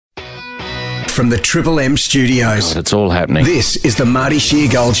from the Triple M studios. God, it's all happening. This is the Marty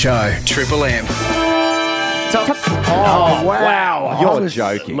Sheargold Show. Triple M. Oh, wow. You're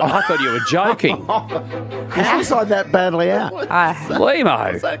joking. I thought you were joking. How was I that badly out?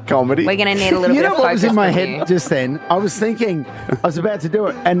 Limo. That comedy. We're going to need a little You bit know of what focus was in my from head you. just then? I was thinking, I was about to do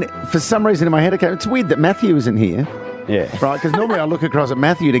it, and for some reason in my head, it's weird that Matthew isn't here. Yeah. Right, because normally I look across at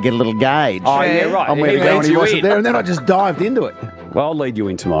Matthew to get a little gauge Oh, yeah, right. on where He to go, leads and he you wasn't in. there, and then I just dived into it. Well, I'll lead you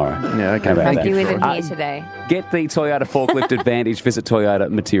in tomorrow. Yeah, okay. How about Thank that? You you. isn't here today. Get the Toyota Forklift Advantage. Visit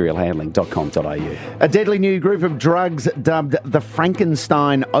toyotamaterialhandling.com.au. A deadly new group of drugs dubbed the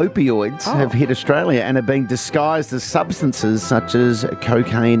Frankenstein opioids have hit Australia and are being disguised as substances such as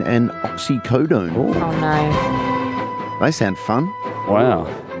cocaine and oxycodone. Oh, no. They sound fun. Wow.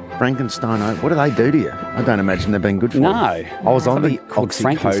 Frankenstein, what do they do to you? I don't imagine they're being good for No. you. I was on the called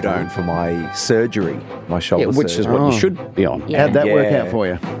Frankenstein. oxycodone for my surgery, my shoulder Yeah, which is surgery. what you should be on. Yeah. How'd that work Yeah. out for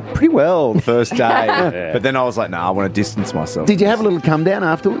you? Pretty well the first day. But then I was like, nah, I want to distance myself. Did you have a little come down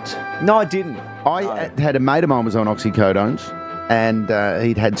afterwards? No, I didn't. I had a mate of mine was on oxycodones, and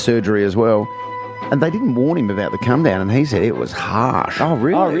he'd had surgery as well. And they didn't warn him about the come down, and he said it was harsh. Oh,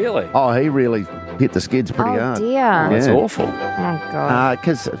 really? Oh, really? Oh, he really hit the skids pretty Oh, hard. dear. That's Yeah. awful. Oh, God.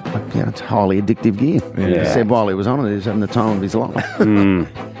 Because it's highly addictive gear. Yeah. He said while he was on it, he was having the time of his life.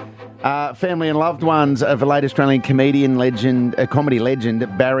 Family and loved ones of the late Australian comedy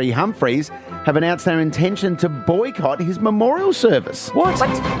legend Barry Humphries have announced their intention to boycott his memorial service. What?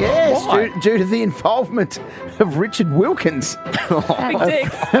 Yes, Why? due to the involvement of Richard Wilkins.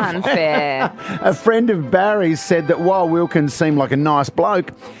 That's unfair. A friend of Barry's said that while Wilkins seemed like a nice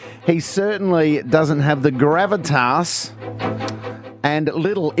bloke, he certainly doesn't have the gravitas and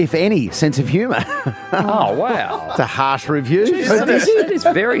little, if any, sense of humour. Oh, wow. It's a harsh review. It is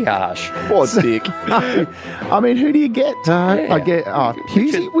very harsh. What dick? I mean, who do you get? I get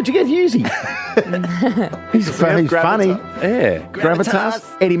Husey. Would you get Husey? he's funny. Yeah.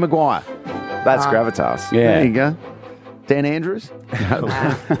 Gravitas. Eddie Maguire. That's gravitas. Yeah. There you go. Dan Andrews.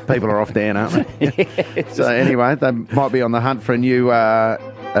 People are off Dan, aren't they? So anyway, they might be on the hunt for a new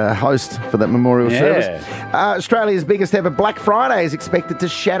host for that memorial Yeah. service. Australia's biggest ever Black Friday is expected to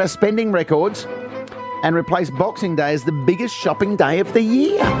shatter spending records and replace Boxing Day as the biggest shopping day of the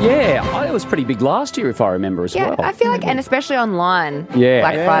year. Yeah. It was pretty big last year, if I remember as Yeah, well. I feel like, and especially online, Yeah.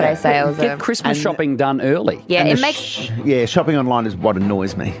 Black Friday sales Get are... Christmas shopping done early. Yeah, And it the makes... shopping online is what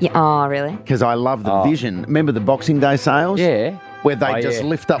annoys me. Yeah, oh, really? Because I love the vision. Remember the Boxing Day sales? Yeah. Where they Oh, just yeah.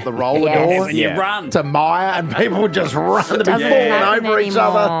 lift up the roller Yes. door And you run. to Maya and people would just run. They'd be Doesn't falling happen over each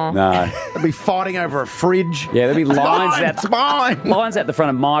other. anymore. No. They'd be fighting over a fridge. Yeah, there'd be lines It's mine. lines at the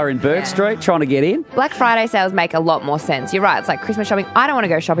front of Myer in Burke Street trying to get in. Black Friday sales make a lot more sense. You're right. It's like Christmas shopping. I don't want to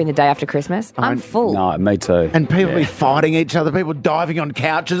go shopping the day after Christmas. I'm full. No, me too. And people be fighting each other, people diving on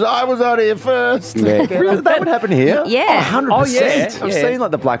couches. I was out here first. Yeah. Really? That would happen here? Yeah. 100%. Oh, yeah. I've seen like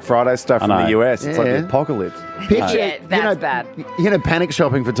the Black Friday stuff from I know. the US. It's like Yeah. the apocalypse. Picture, Yeah, that's bad. You know, panic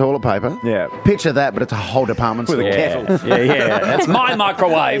shopping for toilet paper? Yeah. Picture that, but it's a whole department store. Yeah. Yeah. That's my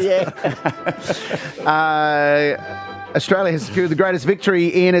microwave. Australia has secured the greatest victory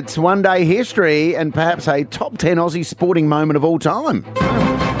in its one-day history and perhaps a top 10 Aussie sporting moment of all time.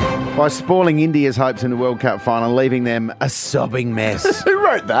 By spoiling India's hopes in the World Cup final, leaving them a sobbing mess. Who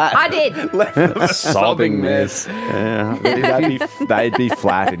wrote that? I did. Sobbing mess. They'd be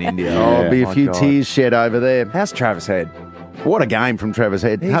flat in India. There'll be a my few God. tears shed over there. How's Travis Head? What a game from Travis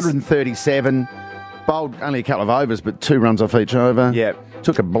Head. 137. Bowled only a couple of overs, but 2 runs off each over. Yep.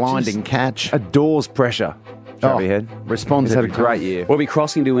 Took a blinding catch. Adores pressure. Travis Head. Responds He's had a every time. great year. We'll be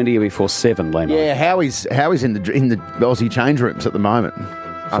crossing to India before 7, Lemo. Yeah, Howie's in the Aussie change rooms at the moment.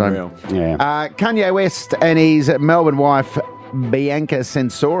 So- Unreal. Yeah. Kanye West and his Melbourne wife Bianca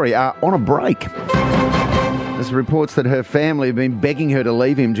Sensori are on a break. There's reports that her family have been begging her to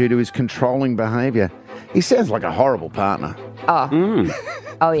leave him due to his controlling behaviour. He sounds like a horrible partner.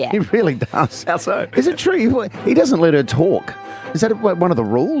 Oh, yeah. He really does. How so? Is it true? He doesn't let her talk. Is that one of the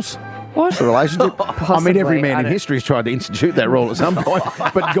rules? What? The relationship? I mean, every Possibly. man I in don't- history has tried to institute that rule at some point,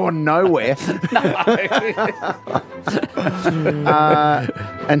 but gone nowhere.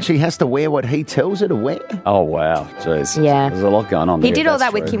 And she has to wear what he tells her to wear. Oh, wow. Jeez. Yeah. There's a lot going on He there. did all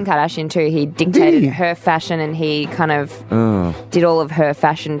That's that with true. Kim Kardashian too. He dictated he? her fashion and he kind of did all of her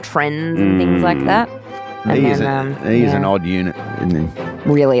fashion trends and things like that. And He is then, an odd unit, isn't he?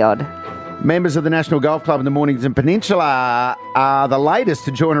 really odd. Members of the National Golf Club in the Mornington Peninsula are the latest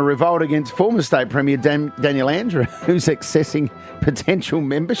to join a revolt against former State Premier Daniel Andrew, who's accessing potential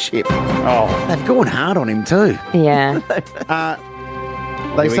membership. Oh, They've gone hard on him too. Yeah.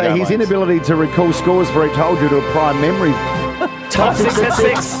 They Here we say go, his mates. inability to recall scores for each hole due to a prior memory. top 6 at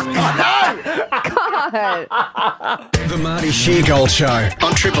 6. God. The Marty Sheargold Show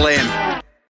on Triple M.